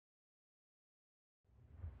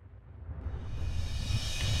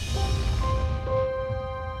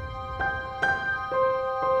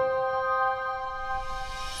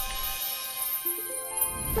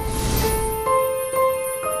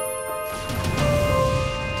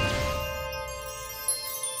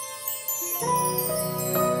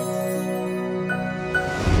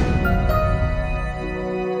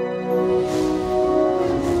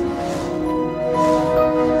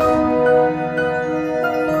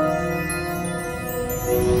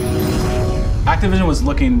Activision was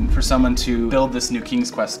looking for someone to build this new King's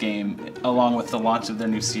Quest game along with the launch of their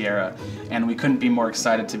new Sierra, and we couldn't be more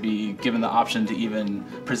excited to be given the option to even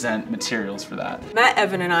present materials for that. Matt,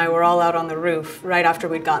 Evan, and I were all out on the roof right after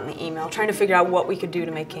we'd gotten the email, trying to figure out what we could do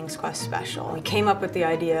to make King's Quest special. We came up with the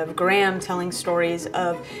idea of Graham telling stories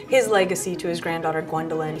of his legacy to his granddaughter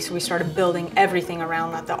Gwendolyn. So we started building everything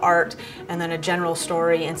around that, the art and then a general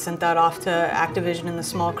story, and sent that off to Activision and the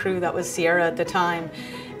small crew that was Sierra at the time.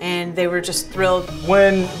 And they were just thrilled.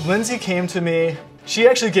 When Lindsay came to me, she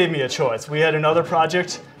actually gave me a choice. We had another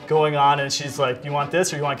project going on and she's like, you want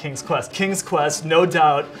this or you want King's Quest? King's Quest, no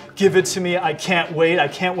doubt, give it to me. I can't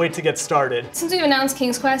wait to get started. Since we've announced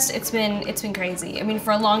King's Quest, it's been crazy. I mean, for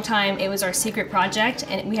a long time, it was our secret project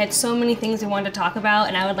and we had so many things we wanted to talk about,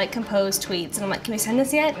 and I would like compose tweets and I'm like, can we send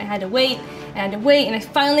this yet? And I had to wait, and I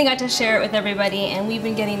finally got to share it with everybody, and we've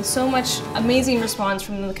been getting so much amazing response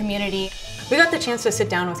from the community. We got the chance to sit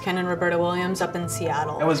down with Ken and Roberta Williams up in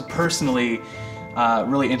Seattle. I was personally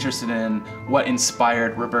really interested in what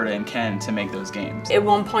inspired Roberta and Ken to make those games. At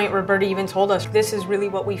one point, Roberta even told us, this is really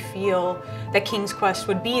what we feel that King's Quest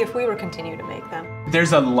would be if we were continuing to make them.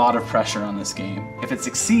 There's a lot of pressure on this game. If it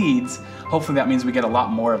succeeds, hopefully that means we get a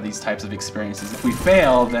lot more of these types of experiences. If we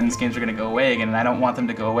fail, then these games are going to go away again, and I don't want them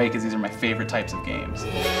to go away because these are my favorite types of games.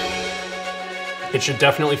 It should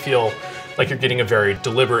definitely feel like you're getting a very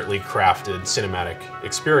deliberately crafted cinematic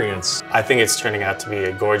experience. I think it's turning out to be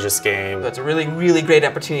a gorgeous game. It's a really, really great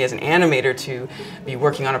opportunity as an animator to be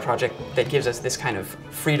working on a project that gives us this kind of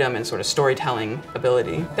freedom and sort of storytelling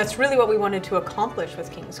ability. That's really what we wanted to accomplish with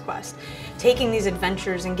King's Quest. Taking these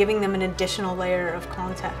adventures and giving them an additional layer of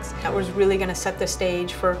context that was really going to set the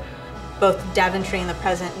stage for both Daventry in the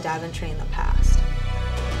present and Daventry in the past.